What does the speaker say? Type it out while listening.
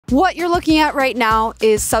What you're looking at right now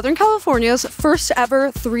is Southern California's first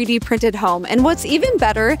ever 3D printed home. And what's even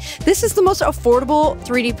better, this is the most affordable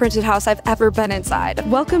 3D printed house I've ever been inside.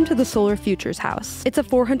 Welcome to the Solar Futures House. It's a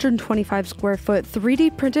 425 square foot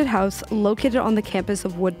 3D printed house located on the campus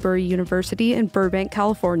of Woodbury University in Burbank,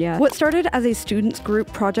 California. What started as a students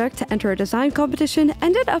group project to enter a design competition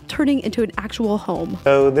ended up turning into an actual home.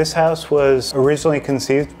 So this house was originally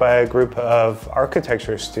conceived by a group of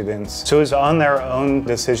architecture students. So it was on their own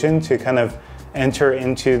decision to kind of enter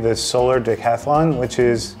into the solar decathlon, which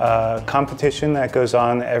is a competition that goes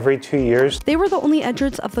on every 2 years. They were the only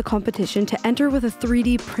entrants of the competition to enter with a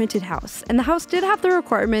 3D printed house, and the house did have the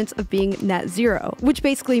requirements of being net zero, which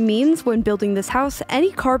basically means when building this house,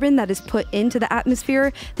 any carbon that is put into the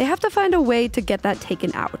atmosphere, they have to find a way to get that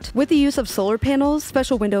taken out. With the use of solar panels,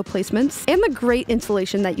 special window placements, and the great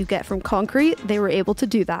insulation that you get from concrete, they were able to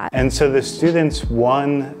do that. And so the students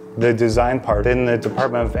won the design part, and the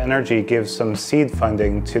Department of Energy gives some seed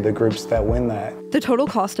funding to the groups that win that. The total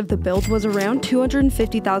cost of the build was around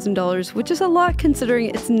 $250,000, which is a lot considering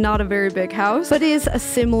it's not a very big house, but is a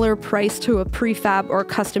similar price to a prefab or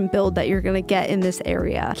custom build that you're gonna get in this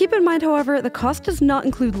area. Keep in mind, however, the cost does not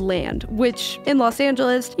include land, which in Los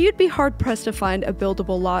Angeles, you'd be hard pressed to find a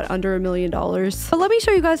buildable lot under $1 million. But let me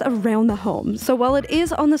show you guys around the home. So while it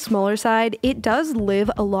is on the smaller side, it does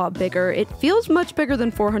live a lot bigger. It feels much bigger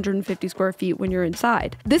than 450 square feet when you're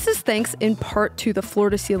inside. This is thanks in part to the floor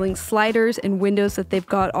to ceiling sliders and windows that they've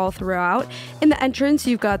got all throughout. In the entrance,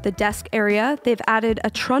 you've got the desk area. They've added a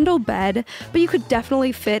trundle bed, but you could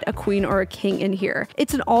definitely fit a queen or a king in here.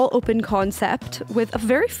 It's an all open concept with a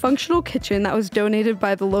very functional kitchen that was donated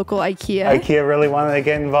by the local IKEA. IKEA really wanted to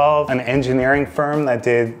get involved. An engineering firm that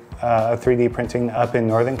did 3D printing up in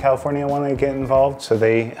Northern California wanted to get involved, so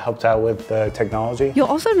they helped out with the technology. You'll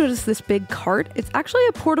also notice this big cart. It's actually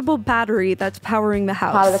a portable battery that's powering the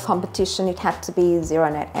house. Part of the competition, it had to be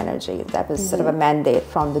zero net energy. That was sort of a mandate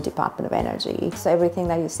from the Department of Energy. So everything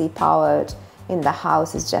that you see powered in the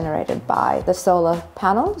house is generated by the solar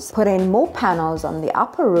panels. Put in more panels on the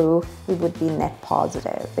upper roof, we would be net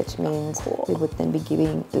positive, which means we would then be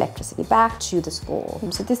giving electricity back to the school.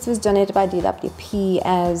 So this was donated by DWP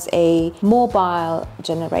as a mobile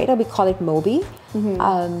generator. We call it Moby.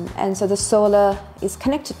 And so the solar is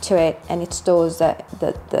connected to it, and it stores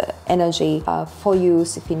the energy for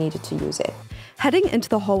use if you needed to use it. Heading into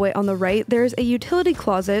the hallway on the right, there's a utility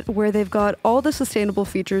closet where they've got all the sustainable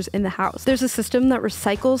features in the house. There's a system that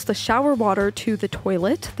recycles the shower water to the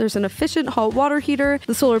toilet. There's an efficient hot water heater,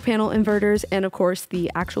 the solar panel inverters, and of course the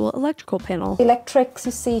actual electrical panel. Electrics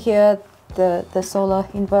you see here, the solar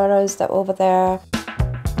inverters that are over there.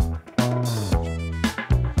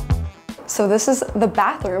 So this is the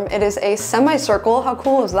bathroom. It is a semicircle. How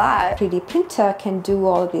cool is that? 3D printer can do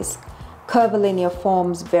all of these curvilinear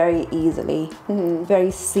forms very easily, very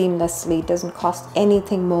seamlessly. It doesn't cost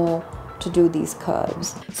anything more to do these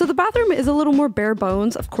curves. So the bathroom is a little more bare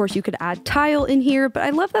bones. Of course, you could add tile in here, but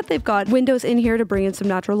I love that they've got windows in here to bring in some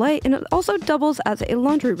natural light, and it also doubles as a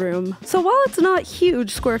laundry room. So while it's not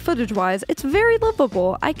huge square footage wise, it's very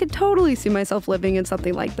livable. I could totally see myself living in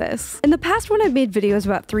something like this. In the past, when I've made videos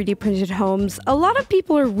about 3D printed homes, a lot of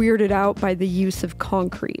people are weirded out by the use of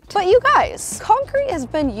concrete. But you guys, concrete has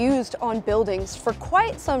been used on buildings for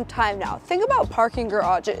quite some time now. Think about parking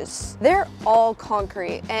garages. They're all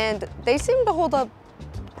concrete, and they seem to hold up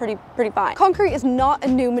pretty fine. Concrete is not a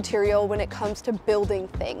new material when it comes to building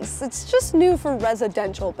things. It's just new for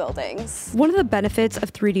residential buildings. One of the benefits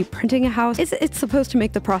of 3D printing a house is it's supposed to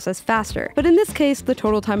make the process faster. But in this case, the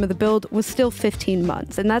total time of the build was still 15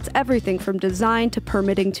 months, and that's everything from design to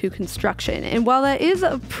permitting to construction. And while that is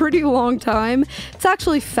a pretty long time, it's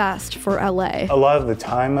actually fast for LA. A lot of the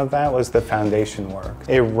time of that was the foundation work.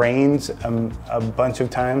 It rained a bunch of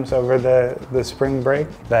times over the spring break.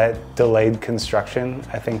 That delayed construction.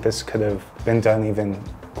 I think this could have been done even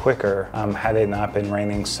quicker had it not been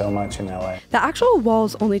raining so much in LA. The actual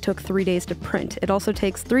walls only took 3 days to print. It also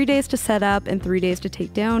takes 3 days to set up and 3 days to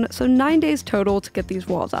take down, so 9 days total to get these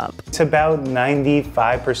walls up. It's about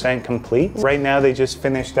 95% complete. Right now they just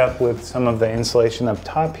finished up with some of the insulation up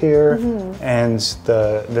top here and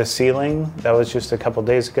the ceiling. That was just a couple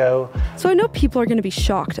days ago. So I know people are going to be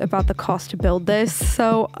shocked about the cost to build this,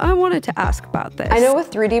 so I wanted to ask about this. I know with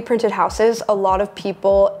 3D printed houses, a lot of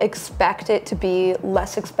people expect it to be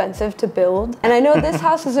less expensive to build. And I know this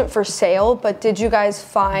house isn't for sale, but did you guys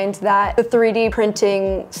find that the 3D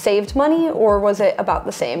printing saved money, or was it about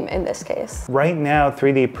the same in this case? Right now,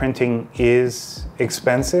 3D printing is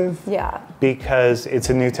expensive. Yeah. Because it's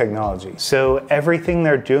a new technology. So everything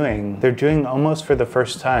they're doing almost for the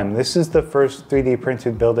first time. This is the first 3D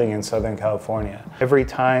printed building in Southern California. Every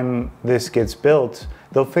time this gets built,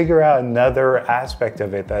 they'll figure out another aspect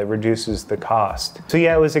of it that reduces the cost. So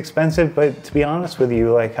yeah, it was expensive, but to be honest with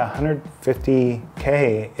you, like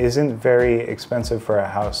 $150K isn't very expensive for a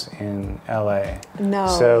house in LA. No,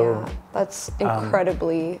 so, yeah. That's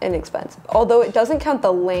incredibly inexpensive. Although it doesn't count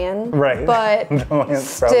the land, right. But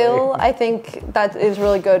still, I think that is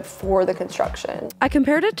really good for the construction. I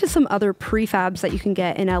compared it to some other prefabs that you can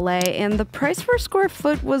get in LA, and the price per square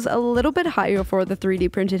foot was a little bit higher for the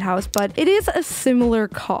 3D printed house, but it is a similar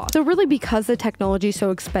cost. So really, because the technology is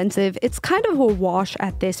so expensive, it's kind of a wash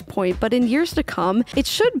at this point, but in years to come, it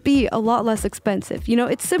should be a lot less expensive. You know,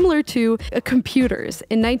 it's similar to computers.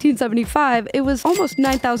 In 1975, it was almost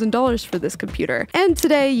 $9,000 for this computer. And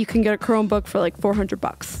today you can get a Chromebook for like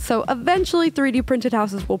 $400. So eventually 3D printed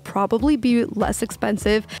houses will probably be less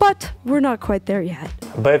expensive, but we're not quite there yet.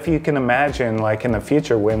 But if you can imagine, like in the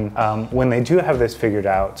future, when they do have this figured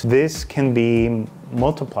out, this can be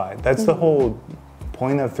multiplied. That's the whole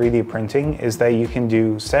point of 3D printing, is that you can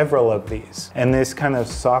do several of these. And this kind of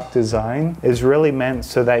sock design is really meant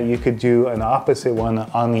so that you could do an opposite one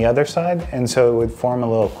on the other side, and so it would form a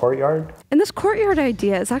little courtyard. And this courtyard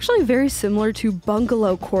idea is actually very similar to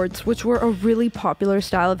bungalow courts, which were a really popular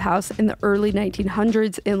style of house in the early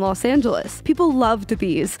 1900s in Los Angeles. People loved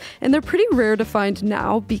these, and they're pretty rare to find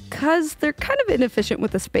now because they're kind of inefficient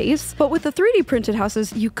with the space. But with the 3D printed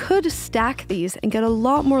houses, you could stack these and get a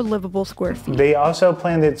lot more livable square feet. They also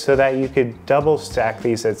planned it so that you could double stack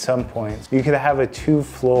these at some point. You could have a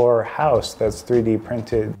 2-floor house that's 3D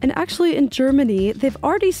printed. And actually in Germany, they've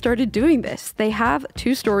already started doing this. They have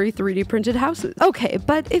 2-story 3D printed houses. Okay,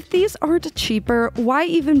 but if these aren't cheaper, why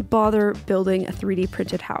even bother building a 3D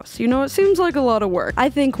printed house? You know, it seems like a lot of work. I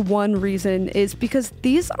think one reason is because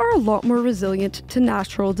these are a lot more resilient to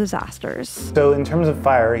natural disasters. So in terms of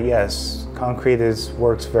fire, yes, concrete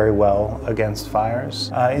works very well against fires.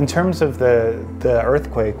 In terms of the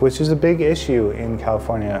earthquake, which is a big issue in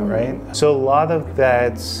California, right? So a lot of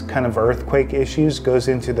that kind of earthquake issues goes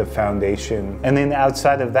into the foundation. And then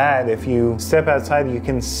outside of that, if you step outside, you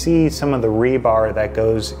can see some of the rebar that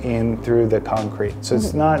goes in through the concrete. So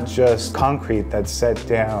it's not just concrete that's set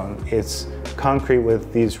down, it's concrete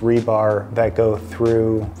with these rebar that go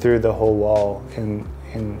through the whole wall in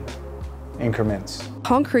increments.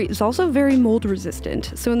 Concrete is also very mold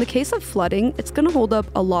resistant, so in the case of flooding, it's going to hold up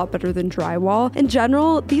a lot better than drywall. In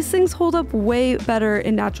general, these things hold up way better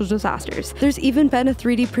in natural disasters. There's even been a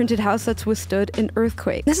 3D printed house that's withstood an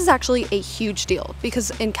earthquake. This is actually a huge deal because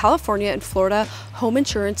in California and Florida, home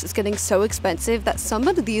insurance is getting so expensive that some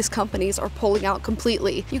of these companies are pulling out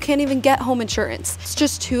completely. You can't even get home insurance. It's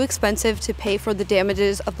just too expensive to pay for the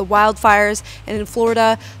damages of the wildfires, and in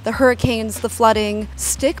Florida, the hurricanes, the flooding.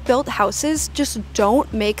 Stick-built houses just don't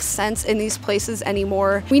make sense in these places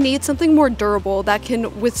anymore. We need something more durable that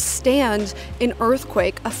can withstand an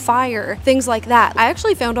earthquake, a fire, things like that. I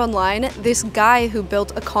actually found online this guy who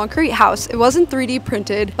built a concrete house. It wasn't 3D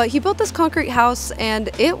printed, but he built this concrete house and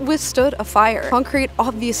it withstood a fire. Concrete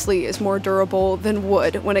obviously is more durable than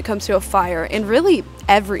wood when it comes to a fire, and really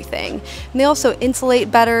everything. And they also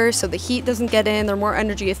insulate better so the heat doesn't get in, they're more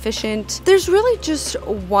energy efficient. There's really just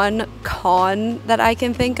one con that I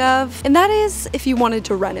can think of, and that is if you wanted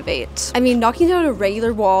to renovate. I mean, knocking down a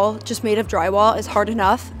regular wall just made of drywall is hard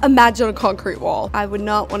enough. Imagine a concrete wall. I would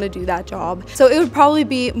not want to do that job. So it would probably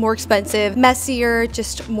be more expensive, messier,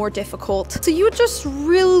 just more difficult. So you would just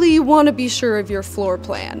really want to be sure of your floor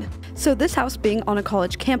plan. So this house being on a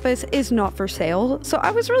college campus is not for sale, so I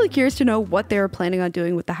was really curious to know what they were planning on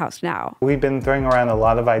doing with the house now. We've been throwing around a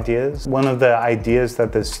lot of ideas. One of the ideas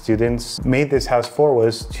that the students made this house for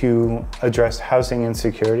was to address housing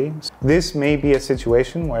insecurities. This may be a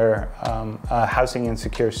situation where a housing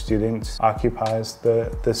insecure student occupies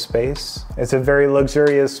the space. It's a very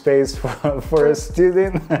luxurious space for a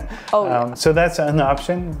student. Oh, yeah. So that's an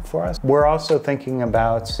option for us. We're also thinking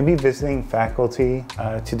about maybe visiting faculty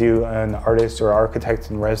to do an artist or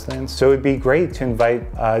architect in residence. So it'd be great to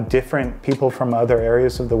invite different people from other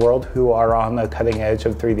areas of the world who are on the cutting edge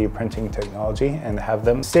of 3D printing technology and have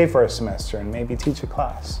them stay for a semester and maybe teach a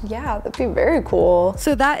class. Yeah, that'd be very cool.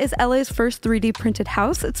 So that is LA's first 3D printed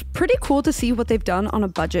house. It's pretty cool to see what they've done on a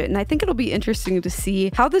budget, and I think it'll be interesting to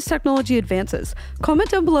see how this technology advances. Comment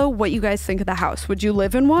down below what you guys think of the house. Would you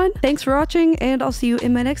live in one? Thanks for watching, and I'll see you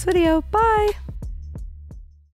in my next video. Bye!